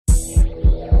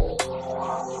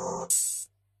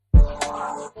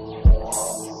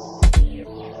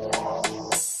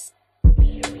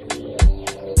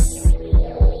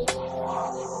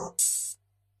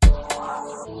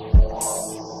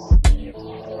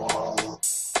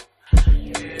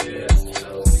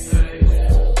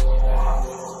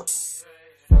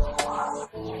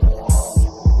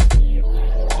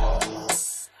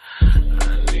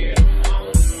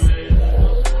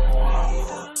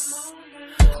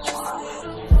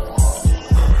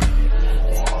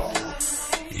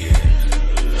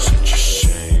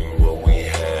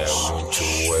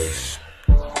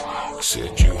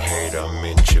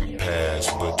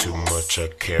much I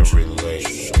can't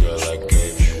relate. Girl, I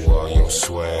gave you all your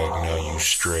swag, now you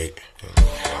straight.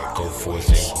 Go forth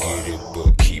and get it,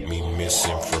 but keep me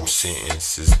missing from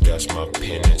sentences. That's my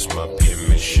penance, my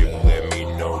penmanship. Let me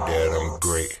know that I'm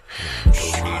great.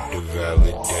 Don't need the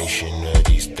validation of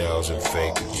these 1,000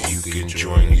 fakers. You can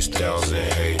join these 1,000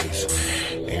 haters.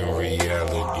 In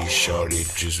reality,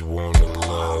 shawty just want a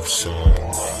love song.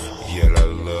 Yet I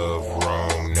love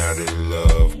wrong, now that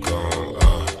love gone.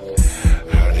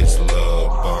 How this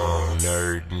love bomb?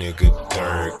 Nerd nigga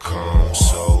third come.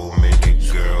 So many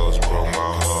girls broke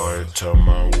my heart, turned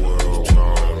my world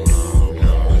on. New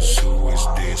numbers, who is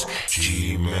this?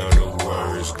 Gmail the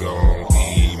words gone.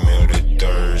 Email the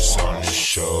thirds on the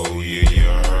show. Yeah, you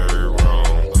heard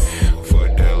wrong. For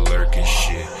that lurking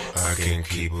shit, I can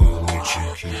keep it with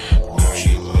you. Girl,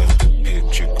 you left the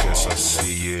picture, cause I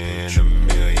see you in a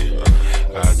million.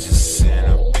 I just sent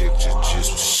a picture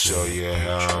just to show you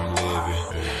how I'm living.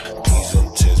 Please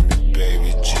don't test me,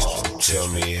 baby, just tell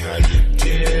me how you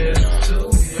did it. It's too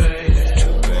bad.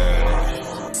 Too bad.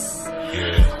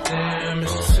 Yeah. Damn,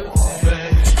 it's too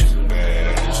bad. It's too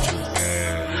bad. It's too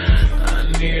bad. I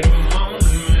need a moment.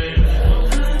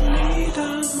 I need a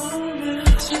moment.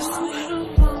 Just need a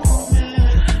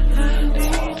moment. I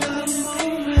need a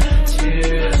moment.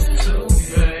 Yeah, it's too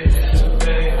bad. Too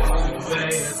bad. Too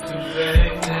bad. Too bad.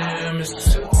 Damn, it's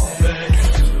too bad.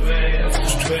 Too bad.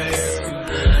 Too bad.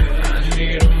 I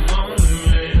need a moment.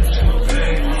 Too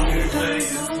bad. Too bad.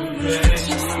 Too bad.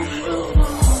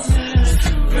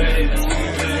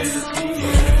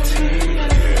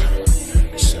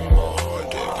 It's in my heart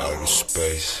that outer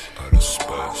space.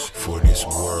 For this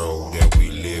world that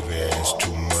we live in, it's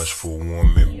too much for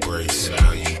one embrace.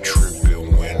 How you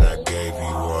tripping when I gave you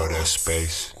all that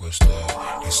space? What's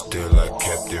that? And still I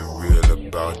kept it real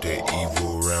about the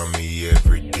evil around me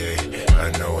every day.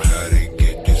 I know how to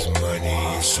get this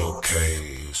money, it's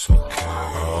okay. It's okay.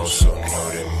 I also know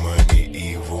that money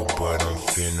evil, but I'm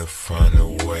finna find a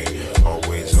way.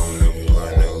 Always on the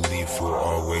blunt and lethal,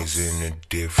 always in a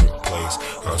different place.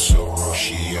 I'm so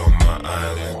Roshi on my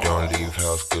island, don't leave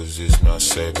house cause it's not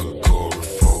safe.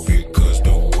 Agoraphobia cause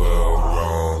the world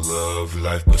wrong. Love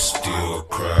life but still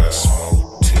cry.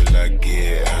 Smoke till I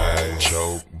get high.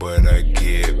 Joke but I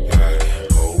get by.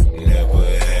 Hope never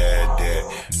had that.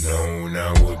 Known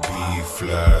I would be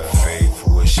fly. Faith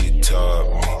what she taught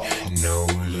me. No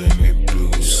limit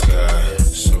blue sky.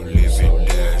 So living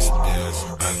that's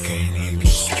I can't even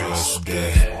stress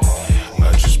that.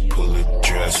 I just pull a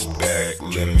dress back.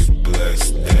 Let me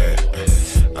bless that.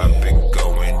 I've been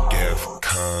going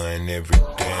DEFCON every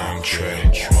damn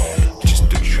track. Just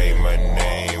to make my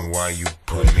name while you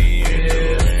put me in the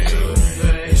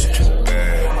It's too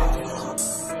bad.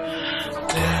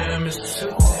 Damn, it's too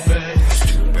bad. It's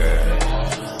too bad.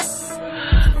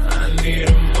 I need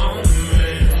a moment.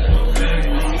 Too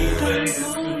bad.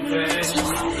 Too bad.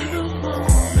 Need a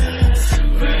moment. Too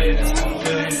bad. Too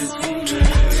bad. Too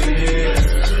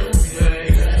bad.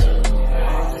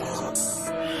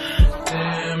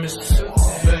 Damn, it's too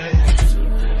bad.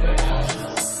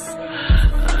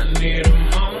 I need a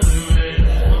moment.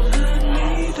 I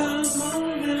need a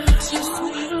moment. Just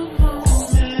need a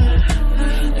moment.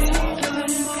 I need a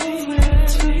moment.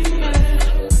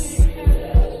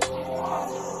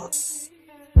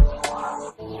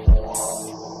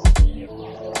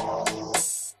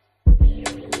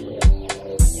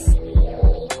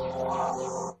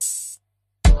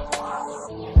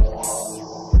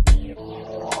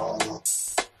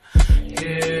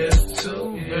 Yeah, it's too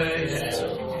bad.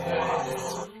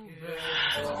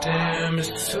 Damn,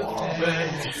 it's too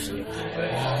bad.